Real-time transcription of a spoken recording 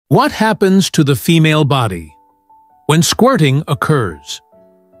What happens to the female body when squirting occurs?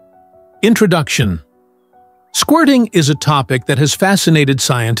 Introduction. Squirting is a topic that has fascinated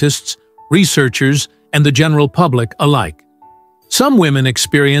scientists, researchers, and the general public alike. Some women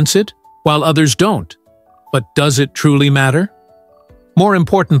experience it, while others don't. But does it truly matter? More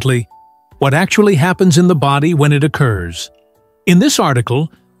importantly, what actually happens in the body when it occurs? In this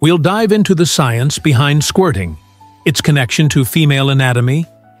article, we'll dive into the science behind squirting, its connection to female anatomy,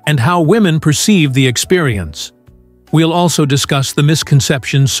 and how women perceive the experience. We'll also discuss the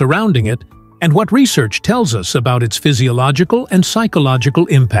misconceptions surrounding it and what research tells us about its physiological and psychological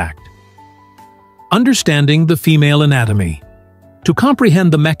impact. Understanding the female anatomy. To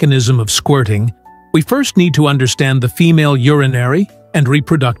comprehend the mechanism of squirting, we first need to understand the female urinary and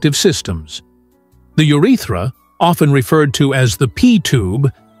reproductive systems. The urethra, often referred to as the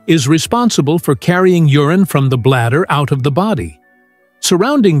P-tube, is responsible for carrying urine from the bladder out of the body.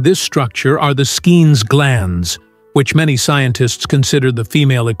 Surrounding this structure are the Skene's glands, which many scientists consider the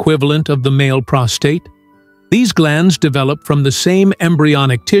female equivalent of the male prostate. These glands develop from the same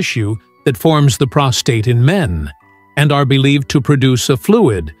embryonic tissue that forms the prostate in men, and are believed to produce a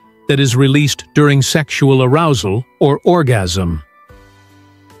fluid that is released during sexual arousal or orgasm.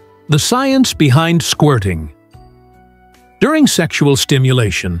 The science behind squirting. During sexual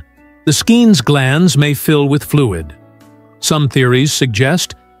stimulation, the Skene's glands may fill with fluid. Some theories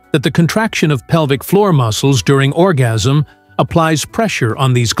suggest that the contraction of pelvic floor muscles during orgasm applies pressure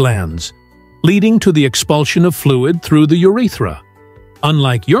on these glands, leading to the expulsion of fluid through the urethra.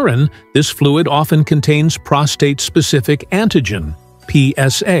 Unlike urine, this fluid often contains prostate-specific antigen,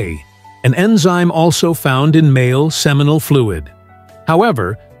 PSA, an enzyme also found in male seminal fluid.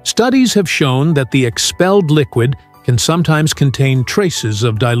 However, studies have shown that the expelled liquid can sometimes contain traces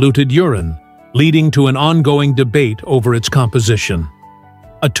of diluted urine, leading to an ongoing debate over its composition.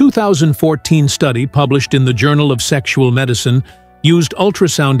 A 2014 study published in the Journal of Sexual Medicine used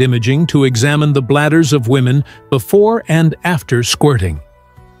ultrasound imaging to examine the bladders of women before and after squirting.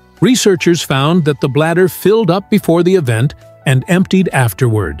 Researchers found that the bladder filled up before the event and emptied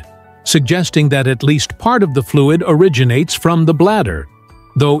afterward, suggesting that at least part of the fluid originates from the bladder,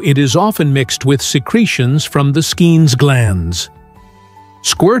 though it is often mixed with secretions from the Skene's glands.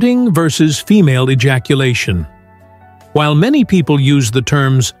 Squirting versus female ejaculation. While many people use the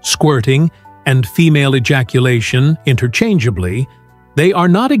terms squirting and female ejaculation interchangeably, they are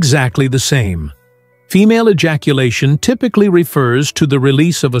not exactly the same. Female ejaculation typically refers to the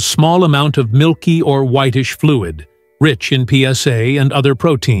release of a small amount of milky or whitish fluid, rich in PSA and other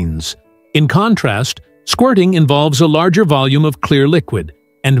proteins. In contrast, squirting involves a larger volume of clear liquid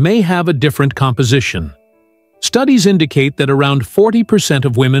and may have a different composition. Studies indicate that around 40%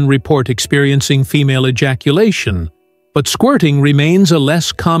 of women report experiencing female ejaculation, but squirting remains a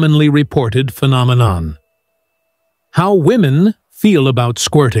less commonly reported phenomenon. How women feel about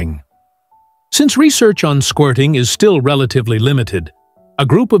squirting. Since research on squirting is still relatively limited, a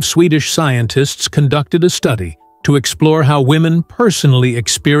group of Swedish scientists conducted a study to explore how women personally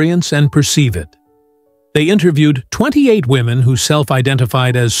experience and perceive it. They interviewed 28 women who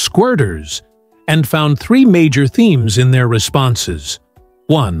self-identified as squirters and found three major themes in their responses.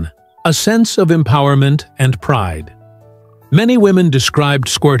 1. A sense of empowerment and pride. Many women described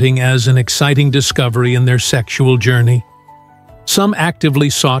squirting as an exciting discovery in their sexual journey. Some actively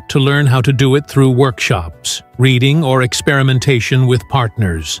sought to learn how to do it through workshops, reading, or experimentation with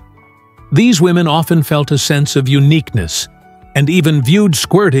partners. These women often felt a sense of uniqueness and even viewed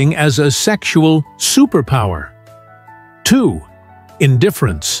squirting as a sexual superpower. 2.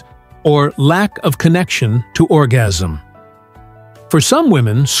 Indifference, or lack of connection to orgasm. For some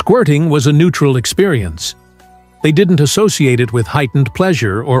women, squirting was a neutral experience. They didn't associate it with heightened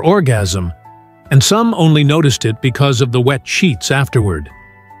pleasure or orgasm, and some only noticed it because of the wet sheets afterward.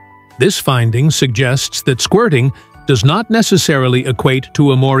 This finding suggests that squirting does not necessarily equate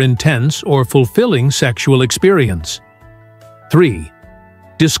to a more intense or fulfilling sexual experience. 3.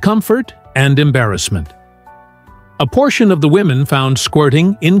 Discomfort and embarrassment. A portion of the women found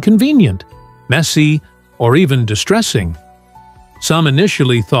squirting inconvenient, messy, or even distressing. Some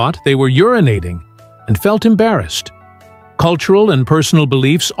initially thought they were urinating and felt embarrassed. Cultural and personal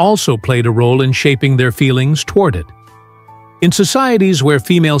beliefs also played a role in shaping their feelings toward it. In societies where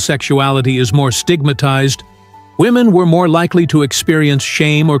female sexuality is more stigmatized, women were more likely to experience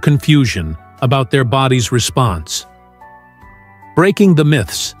shame or confusion about their body's response. Breaking the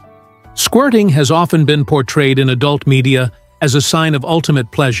myths. Squirting has often been portrayed in adult media as a sign of ultimate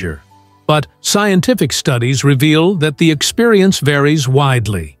pleasure, but scientific studies reveal that the experience varies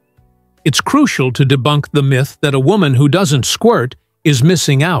widely. It's crucial to debunk the myth that a woman who doesn't squirt is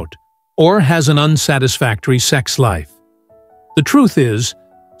missing out, or has an unsatisfactory sex life. The truth is,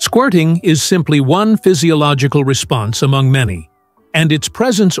 squirting is simply one physiological response among many, and its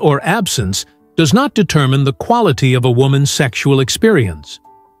presence or absence does not determine the quality of a woman's sexual experience.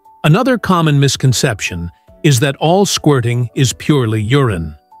 Another common misconception is that all squirting is purely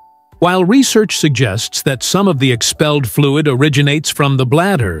urine. While research suggests that some of the expelled fluid originates from the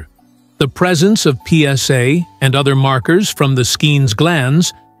bladder, the presence of PSA and other markers from the Skene's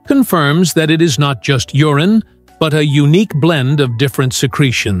glands confirms that it is not just urine, but a unique blend of different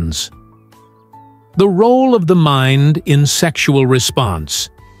secretions. The role of the mind in sexual response.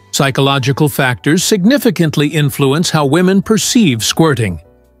 Psychological factors significantly influence how women perceive squirting.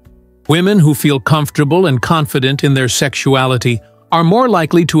 Women who feel comfortable and confident in their sexuality are more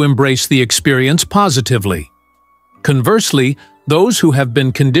likely to embrace the experience positively. Conversely, those who have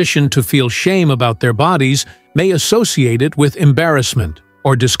been conditioned to feel shame about their bodies may associate it with embarrassment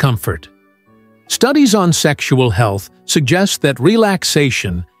or discomfort. Studies on sexual health suggest that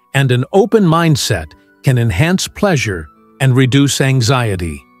relaxation and an open mindset can enhance pleasure and reduce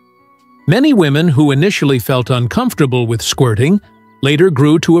anxiety. Many women who initially felt uncomfortable with squirting later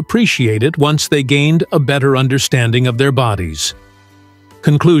grew to appreciate it once they gained a better understanding of their bodies.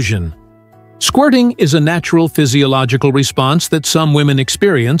 Conclusion: squirting is a natural physiological response that some women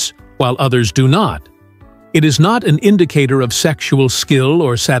experience, while others do not. It is not an indicator of sexual skill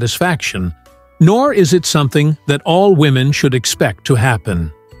or satisfaction, nor is it something that all women should expect to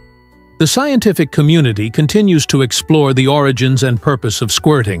happen. The scientific community continues to explore the origins and purpose of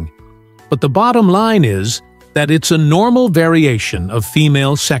squirting, but the bottom line is that it's a normal variation of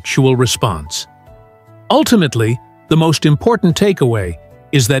female sexual response. Ultimately, the most important takeaway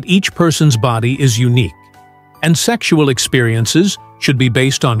is that each person's body is unique, and sexual experiences should be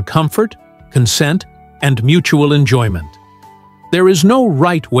based on comfort, consent, and mutual enjoyment. There is no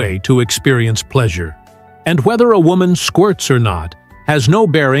right way to experience pleasure, and whether a woman squirts or not has no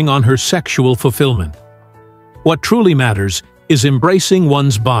bearing on her sexual fulfillment. What truly matters is embracing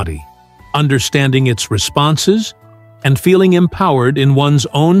one's body, understanding its responses, and feeling empowered in one's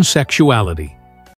own sexuality.